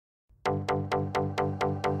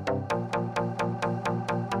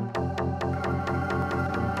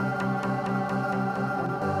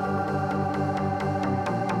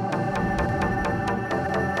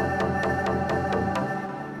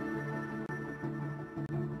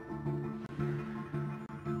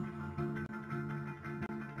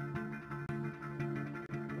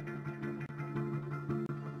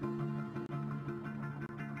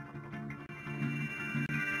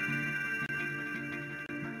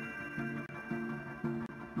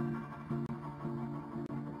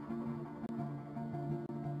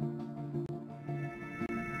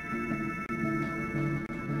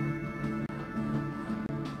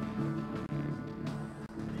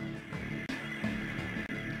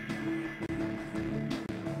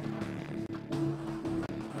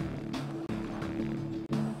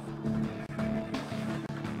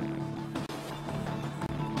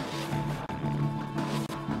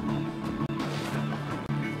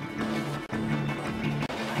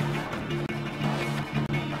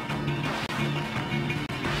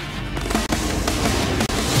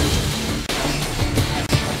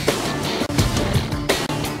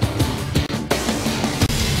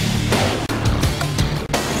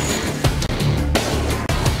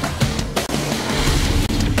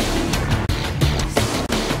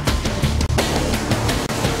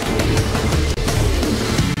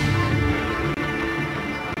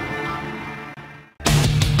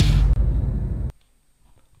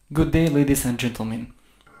Good day, ladies and gentlemen.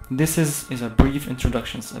 This is a brief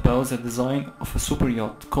introduction about the design of a super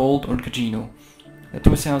yacht called Orcageno, the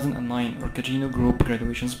 2009 Orcageno Group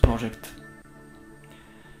graduations project.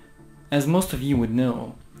 As most of you would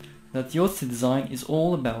know, that yacht's design is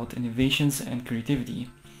all about innovations and creativity,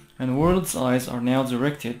 and the world's eyes are now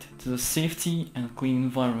directed to the safety and clean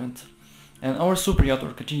environment. And our super yacht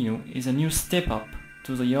Orcageno is a new step up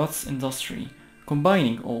to the yachts industry,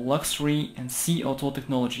 combining all luxury and sea auto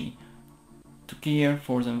technology to care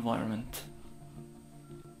for the environment.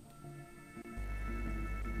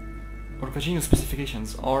 Orcageno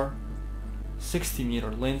specifications are 60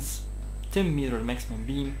 meter length, 10 meter maximum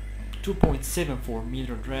beam, 2.74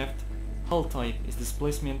 meter draft, hull type is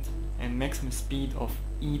displacement, and maximum speed of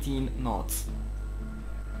 18 knots.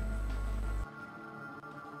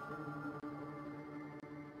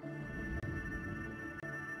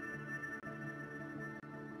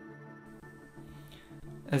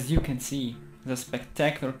 As you can see, the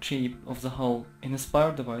spectacular shape of the hull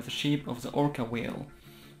inspired by the shape of the orca whale.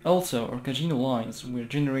 Also, Orcageno lines were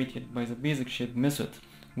generated by the basic shape method,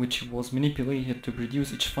 which was manipulated to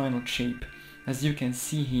produce its final shape, as you can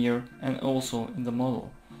see here and also in the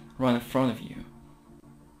model right in front of you.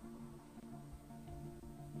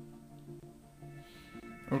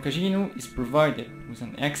 Orcageno is provided with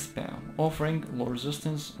an X-bow offering low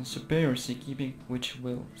resistance and superior seakeeping, which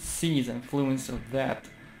will see the influence of that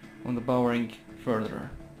on the bowering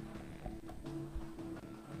further.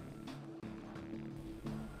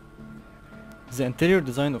 The interior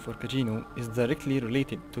design of Orcageno is directly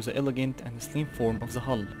related to the elegant and slim form of the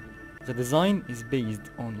hull. The design is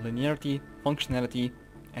based on linearity, functionality,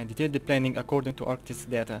 and detailed planning according to architects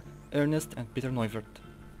data Ernest and Peter Neuvert.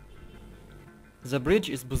 The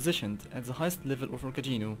bridge is positioned at the highest level of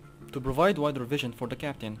Orcageno to provide wider vision for the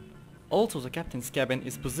captain. Also, the captain's cabin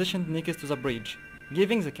is positioned next to the bridge,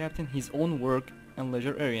 giving the captain his own work and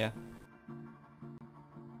leisure area.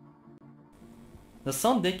 The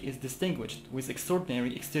sun deck is distinguished with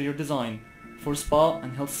extraordinary exterior design for spa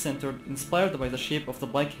and health center inspired by the shape of the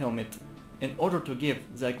bike helmet in order to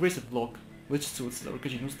give the aggressive look which suits the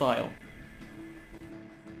Orcageno style.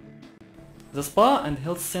 The spa and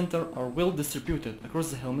health center are well distributed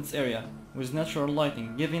across the helmet's area with natural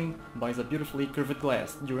lighting given by the beautifully curved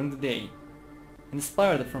glass during the day,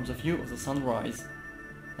 inspired from the view of the sunrise.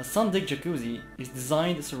 A sun deck jacuzzi is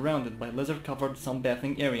designed surrounded by leather-covered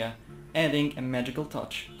sunbathing area, adding a magical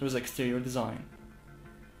touch to the exterior design.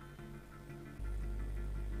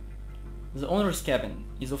 The owner's cabin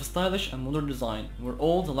is of stylish and modern design where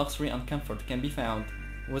all the luxury and comfort can be found,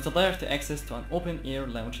 with a direct access to an open-air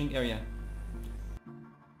lounging area.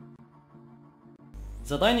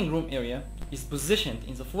 The dining room area is positioned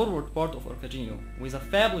in the forward part of Orcageno with a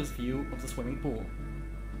fabulous view of the swimming pool.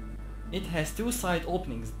 It has two side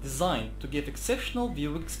openings designed to give exceptional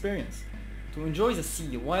viewing experience, to enjoy the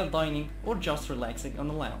sea while dining or just relaxing on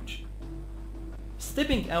the lounge.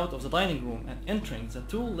 Stepping out of the dining room and entering the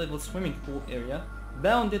two-level swimming pool area,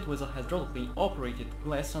 bounded with a hydraulically operated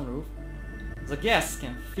glass sunroof, the guests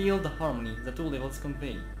can feel the harmony the two levels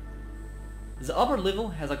convey. The upper level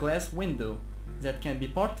has a glass window that can be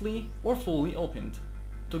partly or fully opened,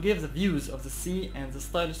 to give the views of the sea and the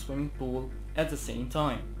stylish swimming pool at the same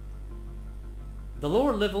time. The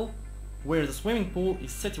lower level, where the swimming pool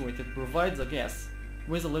is situated, provides the guests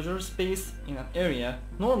with a leisure space in an area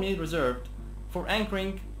normally reserved for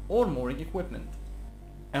anchoring or mooring equipment.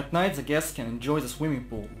 At night, the guests can enjoy the swimming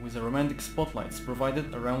pool with the romantic spotlights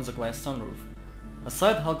provided around the glass sunroof. A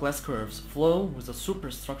side hull glass curves flow with a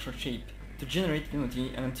superstructure shape to generate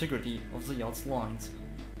unity and integrity of the yacht's lines.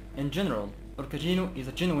 In general, Orcageno is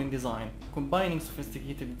a genuine design, combining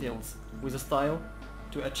sophisticated details with a style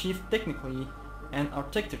to achieve technically and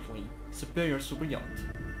architecturally superior super yacht.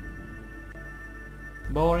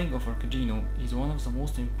 Bowering of Orcageno is one of the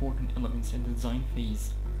most important elements in the design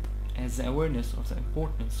phase, as the awareness of the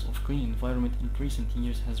importance of clean environment in recent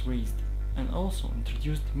years has raised, and also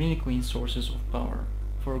introduced many clean sources of power,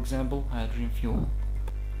 for example hydrogen fuel.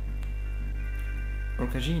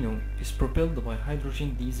 Orcageno is propelled by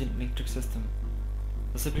hydrogen diesel electric system.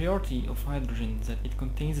 The superiority of hydrogen is that it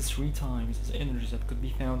contains 3 times the energy that could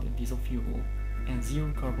be found in diesel fuel, and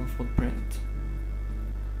zero carbon footprint.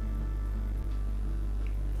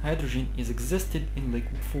 Hydrogen is existed in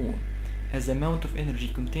liquid form, as the amount of energy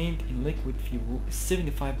contained in liquid fuel is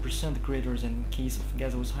 75% greater than in case of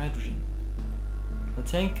gaseous hydrogen. The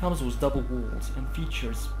tank comes with double walls and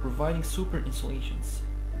features providing super insulations.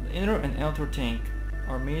 The inner and outer tank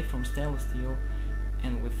are made from stainless steel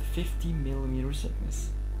and with 50 mm thickness.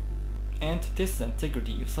 And to test the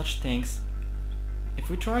integrity of such tanks, If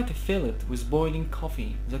we try to fill it with boiling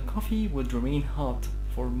coffee, the coffee would remain hot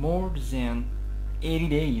for more than 80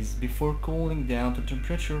 days before cooling down to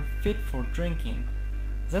temperature fit for drinking.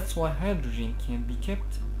 That's why hydrogen can be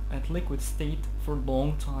kept at liquid state for a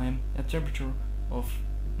long time at temperature of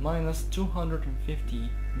minus 250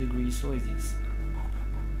 degrees Celsius.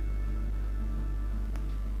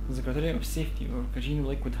 The criteria of safety of Orcageno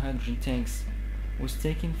liquid hydrogen tanks was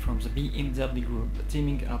taken from the BMW Group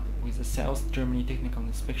teaming up with the South Germany Technical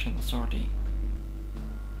Inspection Authority.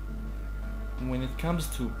 When it comes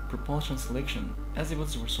to propulsion selection,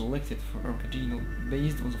 azimuths were selected for Orcageno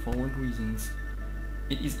based on the following reasons.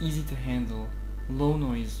 It is easy to handle, low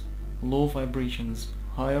noise, low vibrations,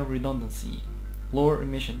 higher redundancy, lower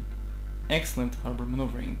emission, excellent harbor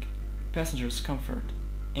maneuvering, passengers' comfort,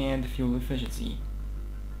 and fuel efficiency.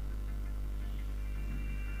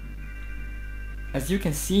 As you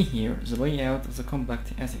can see here, the layout of the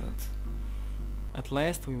compact azimuth. At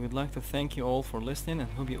last, we would like to thank you all for listening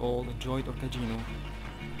and hope you all enjoyed Orcageno.